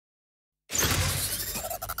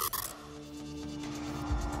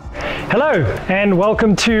Hello and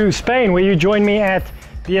welcome to Spain, where you join me at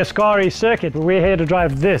the Ascari circuit, where we're here to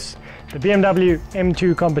drive this, the BMW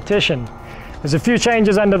M2 competition. There's a few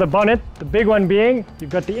changes under the bonnet, the big one being you've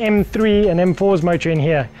got the M3 and M4's motor in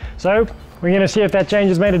here. So we're going to see if that change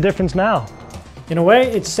has made a difference now. In a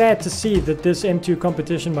way, it's sad to see that this M2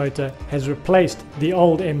 competition motor has replaced the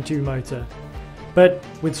old M2 motor. But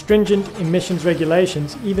with stringent emissions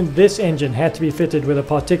regulations, even this engine had to be fitted with a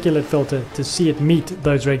particulate filter to see it meet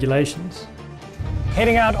those regulations.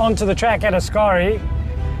 Heading out onto the track at Ascari,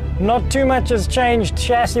 not too much has changed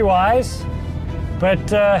chassis-wise,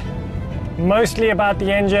 but mostly about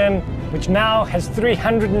the engine, which now has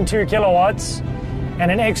 302 kilowatts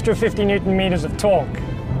and an extra 50 Newton meters of torque.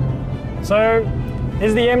 So,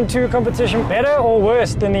 is the M2 competition better or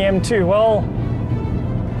worse than the M2? Well,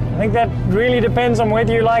 I think that really depends on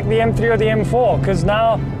whether you like the M3 or the M4, because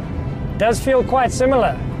now it does feel quite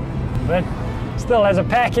similar, but still as a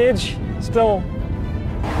package, still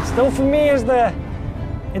for me it's the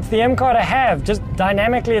M car to have. Just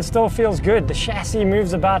dynamically it still feels good. The chassis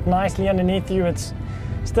moves about nicely underneath you. It's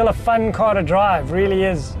still a fun car to drive, really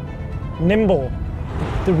is nimble.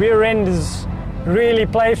 The rear end is really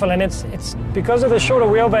playful, and it's because of the shorter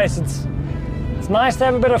wheelbase, it's nice to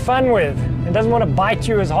have a bit of fun with. It doesn't want to bite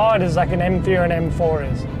you as hard as like an M3 or an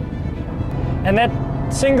M4 is. And that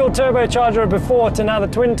single turbocharger before to now the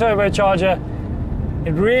twin turbocharger,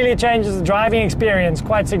 it really changes the driving experience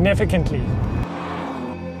quite significantly.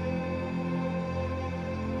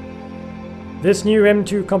 This new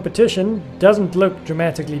M2 competition doesn't look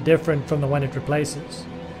dramatically different from the one it replaces.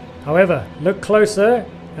 However, look closer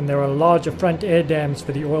and there are larger front air dams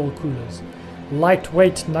for the oil coolers.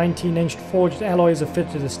 Lightweight 19-inch forged alloys are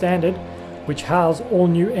fitted as standard, which house all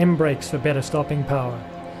new M brakes for better stopping power.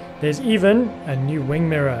 There's even a new wing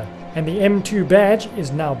mirror, and the M2 badge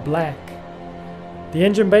is now black. The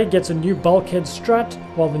engine bay gets a new bulkhead strut,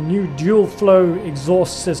 while the new dual flow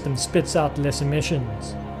exhaust system spits out less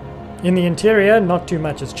emissions. In the interior, not too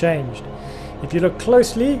much has changed. If you look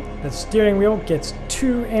closely, the steering wheel gets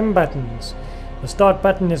two M buttons. The start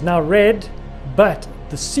button is now red, but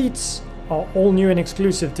the seats are all new and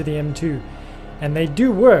exclusive to the M2. And they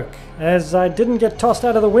do work, as I didn't get tossed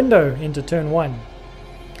out of the window into turn 1.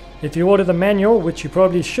 If you order the manual, which you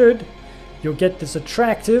probably should, you'll get this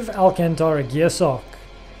attractive Alcantara gear sock.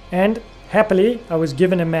 And happily, I was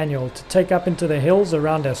given a manual to take up into the hills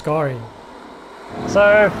around Ascari.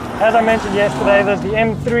 So, as I mentioned yesterday, there's the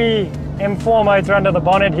M3, M4 motor under the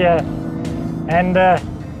bonnet here. And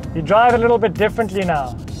you drive a little bit differently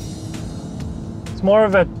now. It's more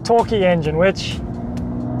of a torquey engine, which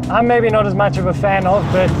I'm maybe not as much of a fan of,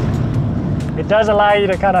 but it does allow you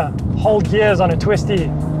to kind of hold gears on a twisty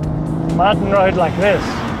mountain road like this.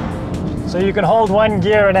 So you can hold one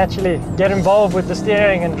gear and actually get involved with the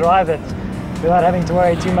steering and drive it without having to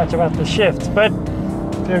worry too much about the shifts. But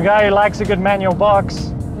if you're a guy who likes a good manual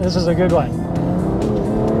box, this is a good one.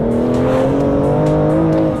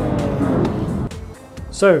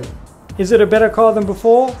 So, is it a better car than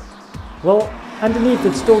before? Well, underneath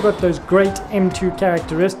it's still got those great M2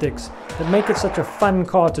 characteristics that make it such a fun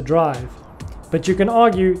car to drive. But you can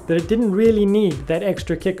argue that it didn't really need that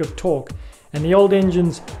extra kick of torque, and the old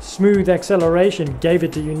engine's smooth acceleration gave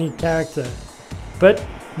it a unique character. But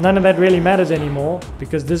none of that really matters anymore,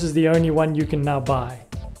 because this is the only one you can now buy.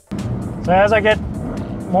 So as I get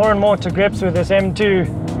more and more to grips with this M2,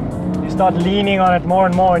 you start leaning on it more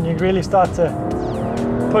and more, and you really start to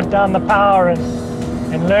put down the power and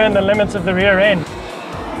learn the limits of the rear end.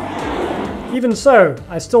 Even so,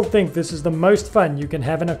 I still think this is the most fun you can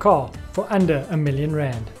have in a car for under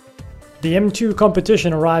R1,000,000. The M2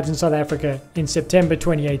 competition arrives in South Africa in September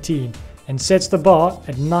 2018 and sets the bar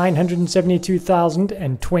at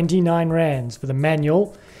 972,029 rands for the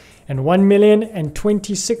manual and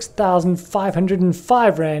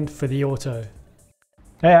 1,026,505 rand for the auto.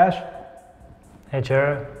 Hey Ash. Hey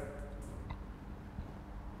Chero.